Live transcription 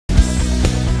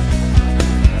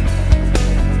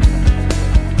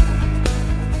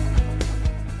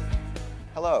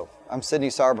I'm Sydney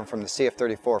Sarbin from the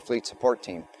CF34 Fleet Support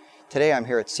Team. Today I'm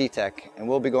here at CTEC and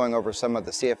we'll be going over some of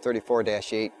the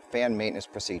CF34-8 fan maintenance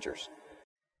procedures.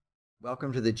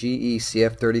 Welcome to the GE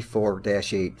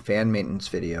CF34-8 fan maintenance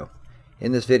video.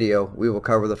 In this video we will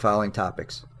cover the following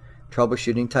topics: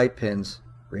 troubleshooting tight pins,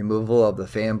 removal of the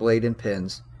fan blade and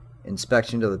pins,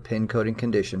 inspection of the pin coating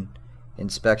condition,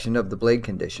 inspection of the blade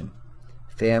condition,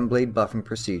 fan blade buffing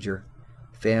procedure,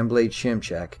 fan blade shim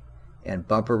check, and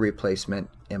bumper replacement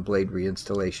and blade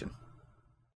reinstallation.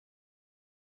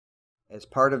 As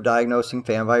part of diagnosing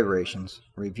fan vibrations,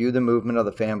 review the movement of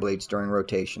the fan blades during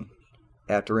rotation.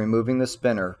 After removing the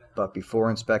spinner, but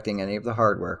before inspecting any of the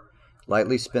hardware,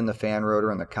 lightly spin the fan rotor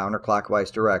in the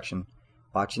counterclockwise direction,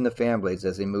 watching the fan blades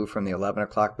as they move from the 11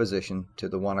 o'clock position to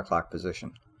the 1 o'clock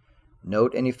position.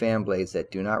 Note any fan blades that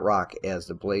do not rock as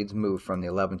the blades move from the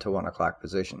 11 to 1 o'clock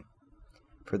position.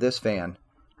 For this fan,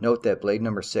 note that blade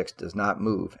number 6 does not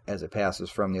move as it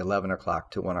passes from the 11 o'clock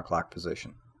to 1 o'clock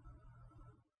position.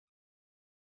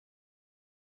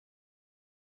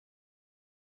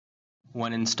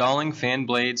 When installing fan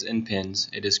blades and pins,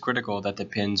 it is critical that the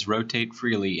pins rotate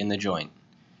freely in the joint.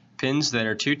 Pins that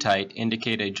are too tight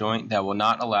indicate a joint that will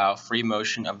not allow free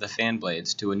motion of the fan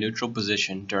blades to a neutral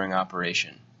position during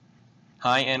operation.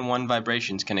 High N1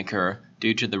 vibrations can occur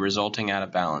due to the resulting out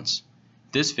of balance.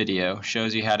 This video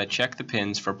shows you how to check the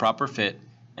pins for proper fit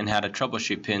and how to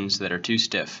troubleshoot pins that are too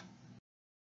stiff.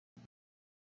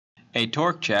 A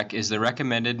torque check is the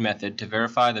recommended method to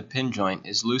verify the pin joint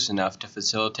is loose enough to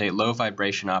facilitate low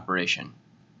vibration operation.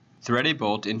 Thread a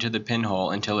bolt into the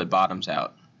pinhole until it bottoms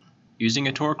out. Using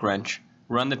a torque wrench,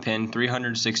 run the pin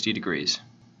 360 degrees.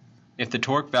 If the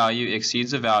torque value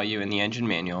exceeds the value in the engine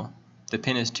manual, the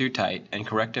pin is too tight and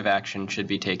corrective action should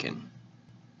be taken.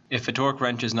 If a torque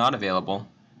wrench is not available,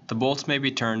 the bolts may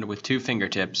be turned with 2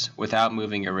 fingertips without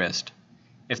moving your wrist.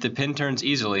 If the pin turns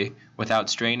easily without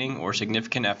straining or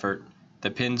significant effort,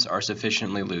 the pins are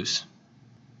sufficiently loose.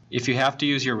 If you have to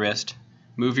use your wrist,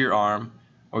 move your arm,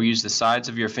 or use the sides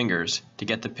of your fingers to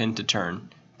get the pin to turn,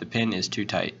 the pin is too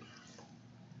tight.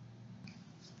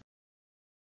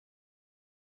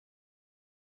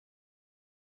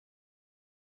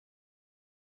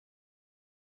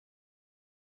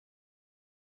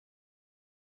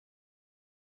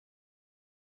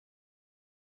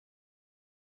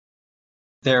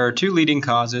 There are 2 leading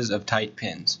causes of tight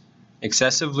pins: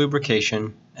 excessive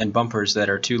lubrication and bumpers that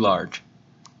are too large.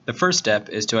 The first step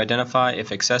is to identify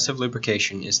if excessive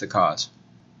lubrication is the cause.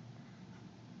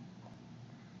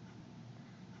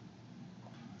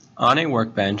 On a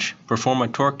workbench, perform a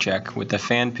torque check with the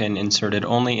fan pin inserted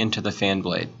only into the fan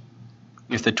blade.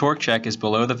 If the torque check is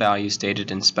below the value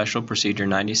stated in Special Procedure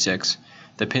 96,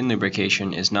 the pin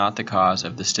lubrication is not the cause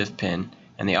of the stiff pin,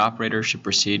 and the operator should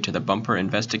proceed to the bumper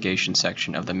investigation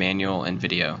section of the manual and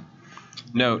video.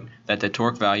 Note that the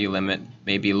torque value limit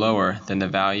may be lower than the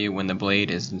value when the blade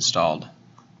is installed.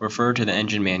 Refer to the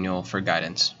engine manual for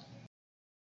guidance.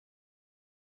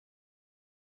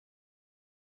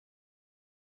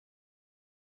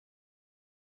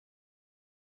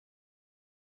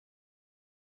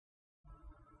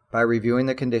 By reviewing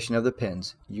the condition of the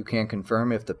pins, you can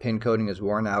confirm if the pin coating is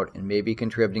worn out and may be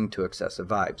contributing to excessive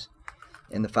vibes.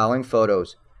 In the following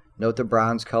photos, note the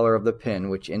bronze color of the pin,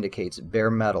 which indicates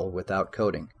bare metal without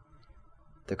coating.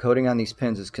 The coating on these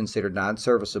pins is considered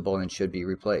non-serviceable and should be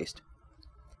replaced.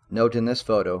 Note in this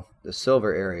photo the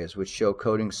silver areas, which show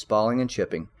coating spalling and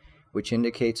chipping, which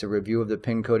indicates a review of the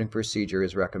pin coating procedure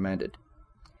is recommended.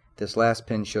 This last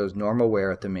pin shows normal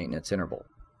wear at the maintenance interval.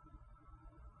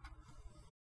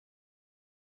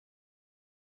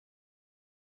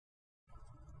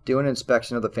 Do an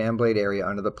inspection of the fan blade area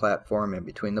under the platform and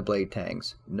between the blade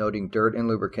tangs, noting dirt and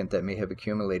lubricant that may have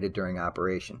accumulated during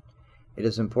operation. It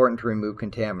is important to remove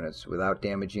contaminants without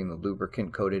damaging the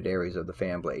lubricant-coated areas of the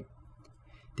fan blade.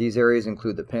 These areas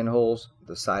include the pinholes,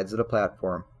 the sides of the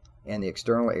platform, and the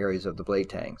external areas of the blade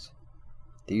tangs.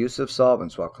 The use of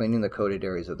solvents while cleaning the coated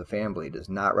areas of the fan blade is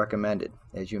not recommended,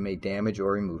 as you may damage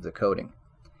or remove the coating.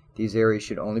 These areas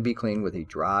should only be cleaned with a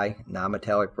dry,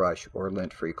 non-metallic brush or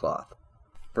lint-free cloth.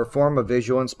 Perform a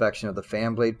visual inspection of the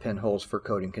fan blade pinholes for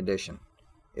coating condition.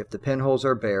 If the pinholes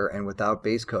are bare and without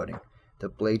base coating, the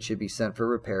blade should be sent for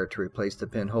repair to replace the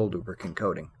pinhole lubricant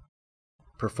coating.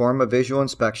 Perform a visual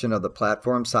inspection of the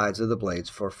platform sides of the blades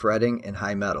for fretting and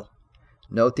high metal.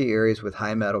 Note the areas with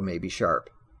high metal may be sharp.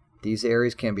 These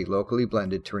areas can be locally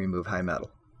blended to remove high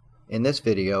metal. In this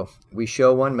video, we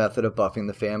show one method of buffing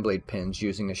the fan blade pins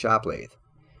using a shop lathe.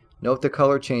 Note the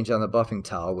color change on the buffing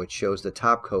towel, which shows the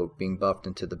top coat being buffed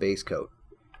into the base coat.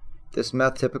 This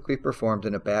method typically performed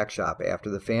in a back shop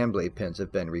after the fan blade pins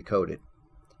have been recoated.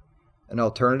 An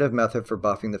alternative method for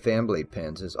buffing the fan blade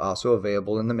pins is also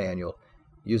available in the manual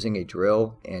using a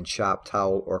drill and shop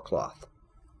towel or cloth.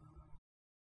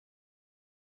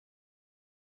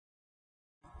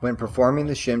 When performing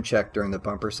the shim check during the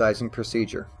bumper sizing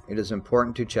procedure, it is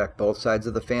important to check both sides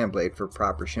of the fan blade for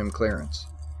proper shim clearance.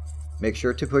 Make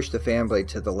sure to push the fan blade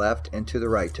to the left and to the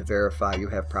right to verify you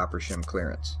have proper shim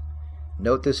clearance.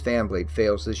 Note this fan blade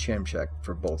fails the shim check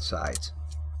for both sides.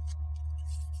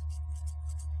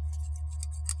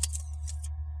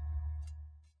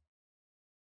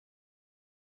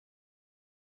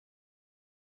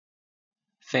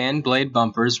 Fan blade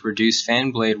bumpers reduce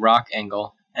fan blade rock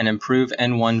angle and improve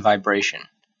N1 vibration.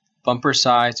 Bumper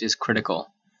size is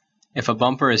critical. If a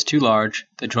bumper is too large,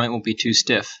 the joint will be too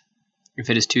stiff. If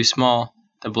it is too small,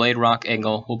 the blade rock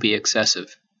angle will be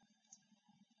excessive.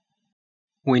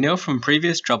 We know from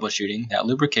previous troubleshooting that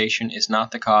lubrication is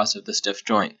not the cause of the stiff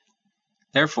joint.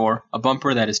 Therefore, a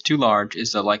bumper that is too large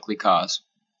is the likely cause.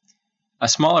 A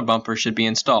smaller bumper should be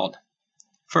installed.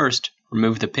 First,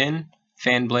 remove the pin,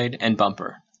 fan blade, and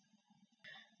bumper.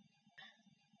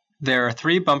 There are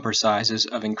 3 bumper sizes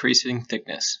of increasing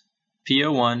thickness: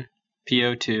 PO1,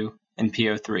 PO2, and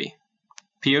PO3.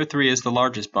 PO3 is the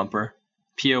largest bumper,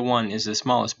 PO1 is the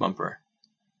smallest bumper.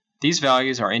 These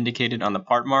values are indicated on the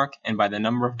part mark and by the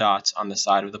number of dots on the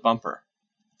side of the bumper.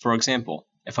 For example,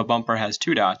 if a bumper has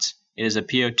 2 dots, it is a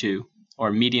PO2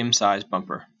 or medium-sized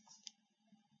bumper.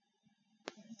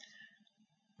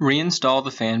 Reinstall the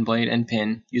fan blade and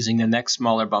pin using the next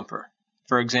smaller bumper.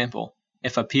 For example,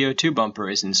 if a PO2 bumper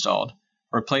is installed,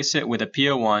 replace it with a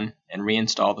PO1 and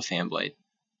reinstall the fan blade.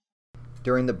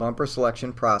 During the bumper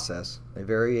selection process, a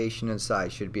variation in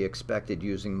size should be expected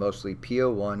using mostly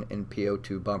PO1 and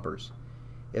PO2 bumpers.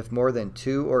 If more than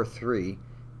 2 or 3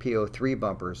 PO3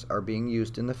 bumpers are being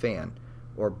used in the fan,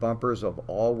 or bumpers of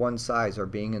all one size are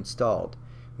being installed,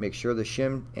 make sure the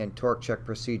shim and torque check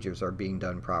procedures are being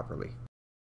done properly.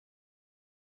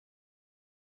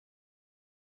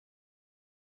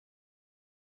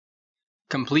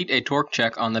 Complete a torque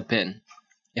check on the pin.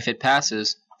 If it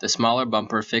passes, the smaller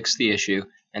bumper fixed the issue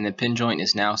and the pin joint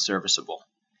is now serviceable.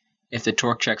 If the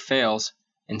torque check fails,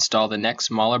 install the next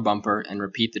smaller bumper and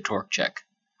repeat the torque check.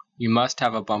 You must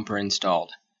have a bumper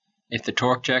installed. If the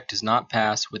torque check does not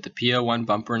pass with the PO1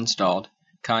 bumper installed,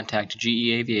 contact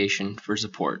GE Aviation for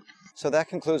support. So that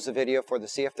concludes the video for the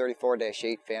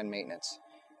CF34-8 fan maintenance.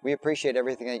 We appreciate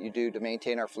everything that you do to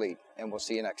maintain our fleet, and we'll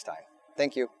see you next time.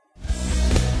 Thank you.